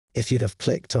If you have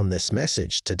clicked on this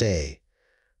message today,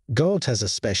 God has a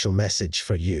special message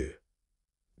for you.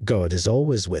 God is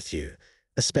always with you,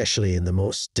 especially in the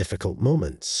most difficult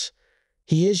moments.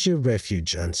 He is your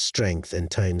refuge and strength in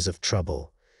times of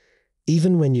trouble.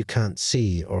 Even when you can't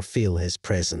see or feel His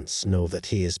presence, know that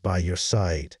He is by your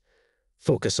side.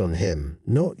 Focus on Him,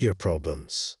 not your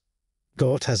problems.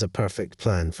 God has a perfect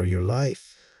plan for your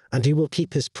life, and He will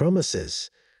keep His promises,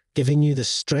 giving you the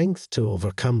strength to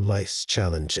overcome life's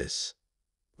challenges.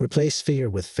 Replace fear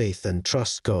with faith and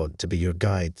trust God to be your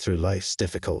guide through life's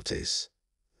difficulties.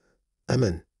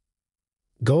 Amen.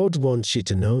 God wants you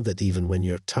to know that even when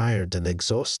you're tired and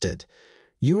exhausted,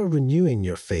 you are renewing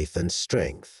your faith and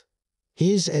strength.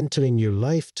 He is entering your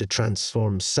life to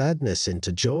transform sadness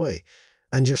into joy,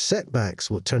 and your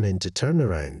setbacks will turn into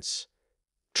turnarounds.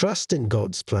 Trust in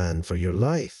God's plan for your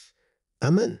life.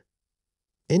 Amen.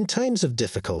 In times of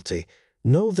difficulty,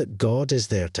 know that God is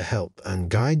there to help and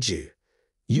guide you.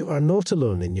 You are not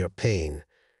alone in your pain.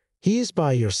 He is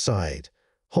by your side,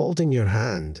 holding your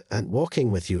hand and walking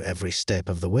with you every step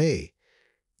of the way.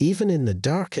 Even in the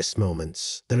darkest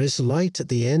moments, there is light at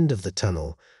the end of the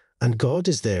tunnel, and God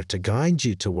is there to guide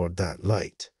you toward that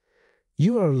light.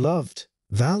 You are loved,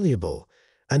 valuable,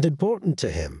 and important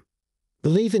to Him.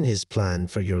 Believe in His plan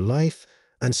for your life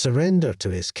and surrender to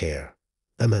His care.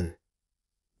 Amen.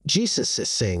 Jesus is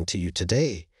saying to you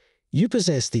today, you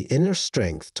possess the inner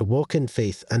strength to walk in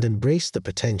faith and embrace the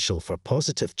potential for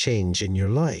positive change in your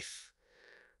life.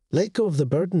 Let go of the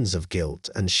burdens of guilt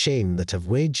and shame that have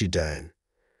weighed you down.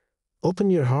 Open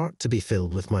your heart to be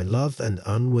filled with my love and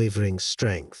unwavering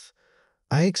strength.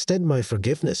 I extend my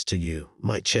forgiveness to you,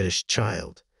 my cherished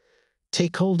child.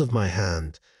 Take hold of my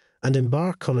hand and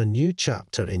embark on a new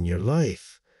chapter in your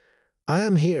life. I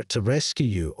am here to rescue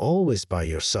you, always by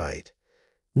your side.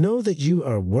 Know that you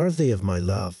are worthy of my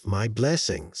love, my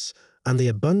blessings, and the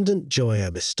abundant joy I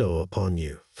bestow upon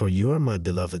you, for you are my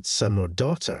beloved son or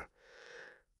daughter.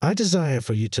 I desire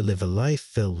for you to live a life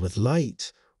filled with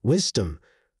light, wisdom,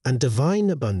 and divine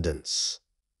abundance.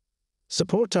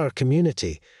 Support our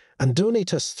community and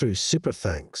donate us through Super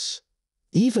Thanks.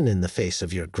 Even in the face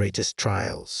of your greatest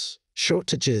trials,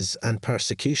 shortages, and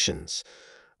persecutions,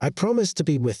 I promise to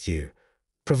be with you,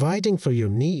 providing for your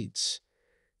needs.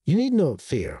 You need not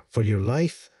fear, for your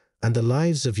life and the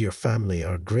lives of your family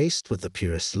are graced with the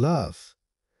purest love.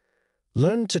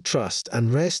 Learn to trust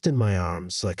and rest in my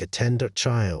arms like a tender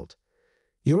child.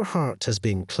 Your heart has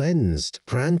been cleansed,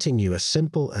 granting you a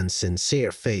simple and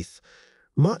sincere faith,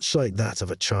 much like that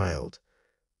of a child.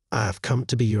 I have come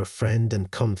to be your friend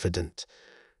and confidant,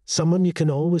 someone you can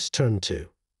always turn to.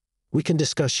 We can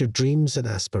discuss your dreams and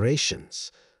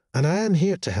aspirations, and I am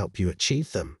here to help you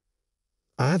achieve them.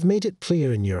 I have made it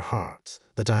clear in your heart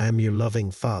that I am your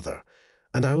loving Father,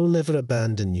 and I will never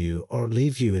abandon you or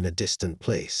leave you in a distant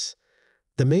place.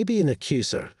 There may be an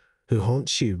accuser who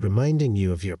haunts you, reminding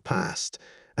you of your past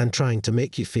and trying to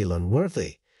make you feel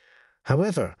unworthy.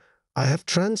 However, I have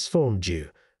transformed you,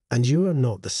 and you are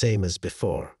not the same as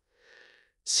before.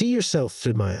 See yourself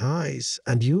through my eyes,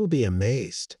 and you will be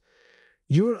amazed.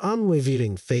 Your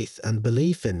unwavering faith and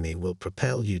belief in me will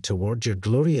propel you toward your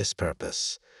glorious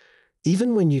purpose.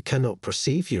 Even when you cannot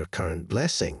perceive your current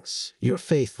blessings, your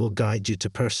faith will guide you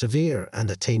to persevere and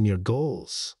attain your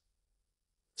goals.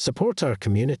 Support our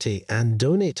community and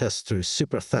donate us through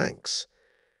Super Thanks.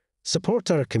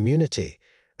 Support our community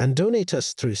and donate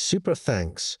us through Super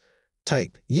Thanks.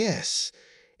 Type yes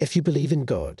if you believe in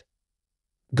God.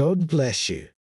 God bless you.